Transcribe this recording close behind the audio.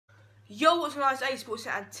Yo, what's going on, guys?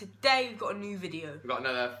 Ep4, and today we've got a new video. We've got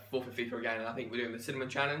another Forfiet Fifa again, and I think we're doing the cinnamon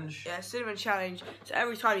challenge. Yeah, cinnamon challenge. So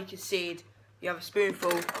every time you concede, you have a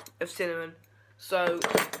spoonful of cinnamon. So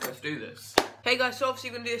let's do this. Okay, guys. So obviously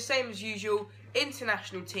we're gonna do the same as usual.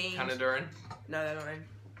 International teams. Canada in? No, they're not in.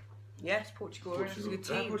 Yes, Portugal. It's a good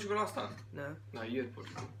team. Portugal last time? No. No, you had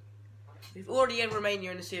Portugal. We've already had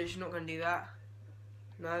Romania in the series. You're not gonna do that.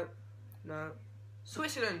 No. No.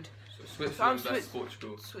 Switzerland. So Switzerland versus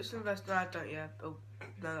Portugal. Switzerland versus no, I don't. Yeah. Oh,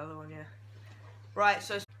 no, the other one. Yeah. Right.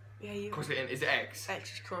 So yeah, you. Cross it in. Is it X?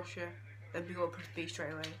 X is cross. Yeah. Then we got to press B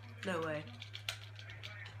straight away. No way.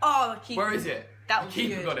 Oh, the keeper. Where is it? That was the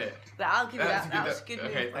keeper good. got it. I'll give you that. That was a good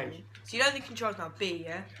Okay, move. thank you. So you know the controls now. B,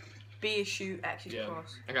 yeah. B is shoot. X is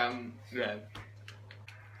cross. Okay. Yeah.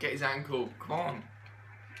 Get his ankle. Come on.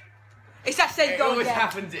 It's that same goal. It always again.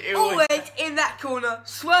 happens. It always in that corner.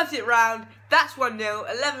 Swerves it round. That's 1-0.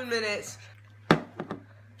 11 minutes.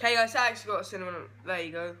 Okay, guys. Alex got a cinnamon. There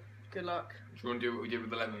you go. Good luck. Do you want to do what we did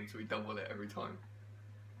with the lemon, so we double it every time?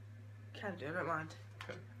 Can do. I don't mind.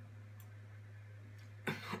 Okay.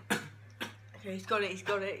 Okay, he's got it. He's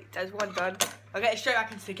got it. There's one done. I'll get it straight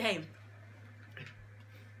back into the game.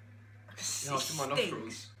 No, it's in my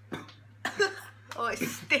nostrils. Oh, it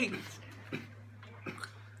stinks.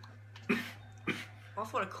 I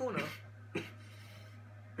thought a corner.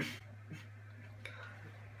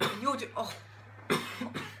 And you're doing. Oh.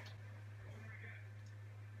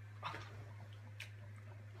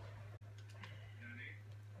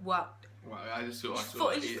 What? Well, I just saw.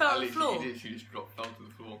 He just fell on the floor. He literally just fell to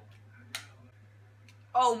the floor.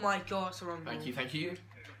 Oh my god, it's the wrong ball. Thank you, thank you.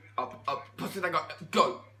 Up, pass it that guy.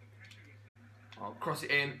 Go. I'll cross it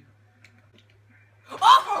in.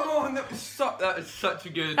 Oh! Come on, that is such a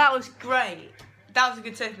good. That was great. That was a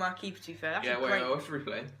good save from our keeper, to be fair. That's wait, what's the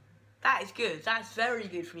replay? That is good. That's very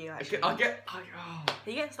good from you, actually.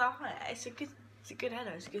 He gets that high. It's a good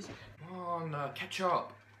header. It's a good. Come on, catch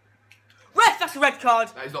up. Red. That's a red card.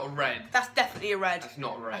 That is not a red. That's definitely a red. That's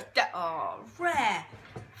not a red. Oh, rare.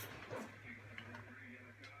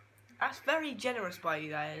 That's very generous by you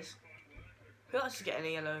guys. Who else is getting a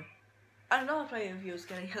yellow? I don't know if any of you is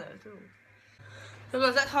getting a yellow at all. So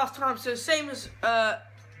guys, that's half time. So same as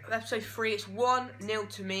episode 3, it's 1-0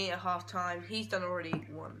 to me at half time. He's done already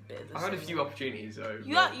one bit of the I've had a few opportunities though.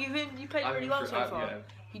 You played really well so far. Yeah.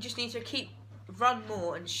 You just need to run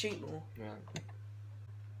more and shoot more. Yeah.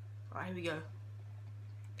 Alright, here we go.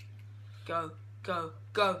 Go, go,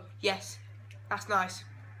 go. Yes. That's nice.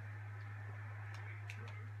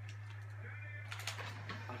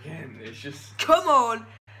 Again, it's just. Come on!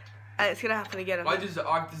 And it's going to happen again.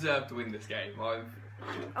 I've deserved to win this game.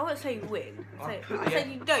 I won't say win. I put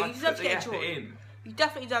say you don't. You deserve to get a draw. In. You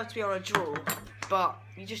definitely deserve to be on a draw, but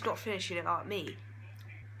you're just not finishing it like me.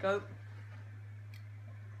 Go.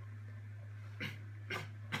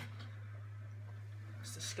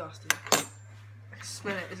 It's disgusting. I can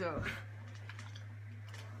smell it as well.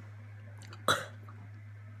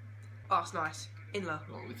 Oh, it's nice. Inler.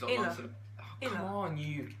 Inler. Come on,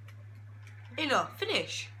 you. Inler.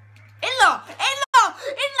 Finish. Inler. Inler.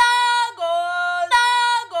 Inler. Goal.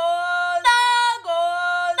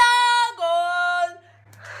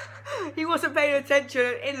 He wasn't paying attention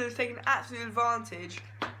and Inler's taking absolute advantage.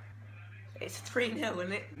 It's 3-0,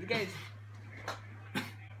 isn't it? The game's...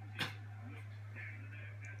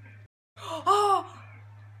 Oh!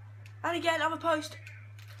 And again, other post.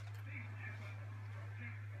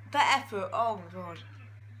 That effort. Oh my god.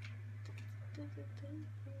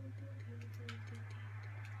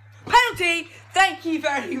 Penalty! Thank you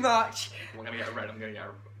very much. I'm gonna get a red. I'm gonna get a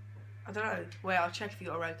red. I don't know. Wait, I'll check if you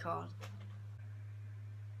got a red card.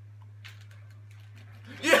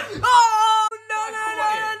 Yeah! Oh no!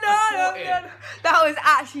 That was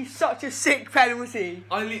actually such a sick penalty.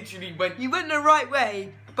 I literally went. You went the right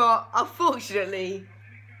way, but unfortunately,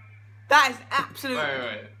 that is an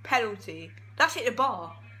absolute penalty. That's hit the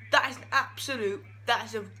bar. That is an absolute. That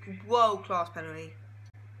is a world-class penalty.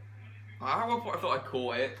 At one point, I thought I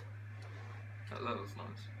caught it. That was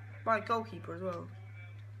nice. By a goalkeeper as well.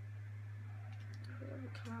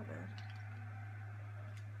 Come out there.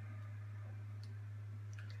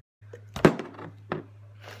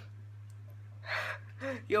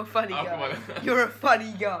 You're a funny guy. You're a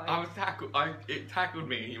funny guy. I was tackled. It tackled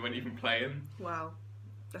me and he wasn't even playing. Wow.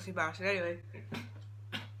 That's embarrassing. Anyway.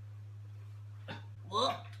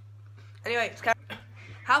 What? Anyway,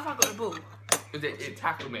 how have I got the ball? It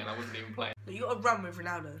tackled me and I wasn't even playing. You got to run with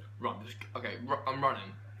Ronaldo. Run. Okay, I'm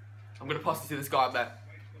running. I'm going to pass it to this guy up there.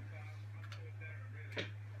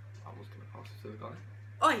 I was going to pass it to the guy.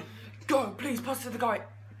 Oi! Go, please, pass it to the guy.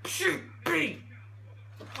 Shoot, B!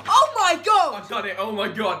 Oh my god! I've done it. Oh my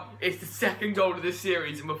god. It's the second goal of this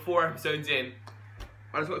series and we're 4 episodes in.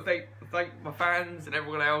 I just want to thank my fans and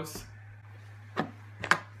everyone else.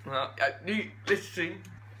 New listening.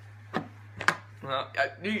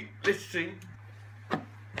 New listening.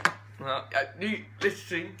 New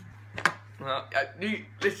listening. New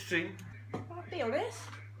listening. I'll be honest.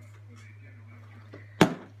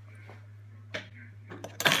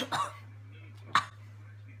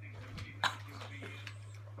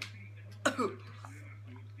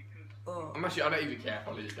 I don't even care if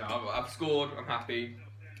I lose now. I've scored, I'm happy.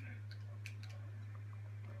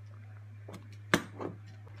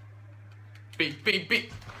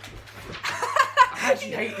 Beat. I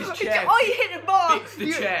actually hate this chair. Oh, you hit the bar. Fix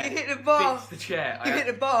the chair. You hit the bar. Fix the chair. You hit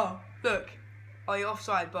the bar. Look. Oh, you're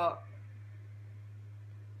offside, but...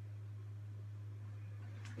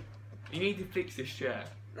 You need to fix this chair.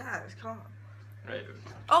 Nah, it's can't. Right.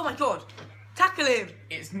 Oh my god. Tackle him.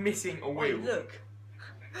 It's missing a wheel. Wait, look.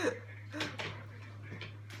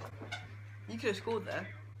 You could have scored there.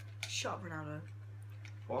 Shut up, Ronaldo.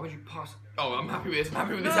 Why would you pass? Oh, I'm happy with this. I'm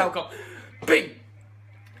happy with this outcome. Bing!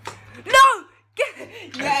 No!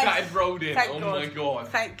 Yes! That had rolled in. Thank oh God. my god.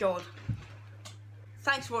 Thank God.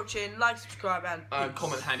 Thanks for watching. Like, subscribe, and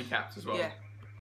Comment handicaps as well. yeah.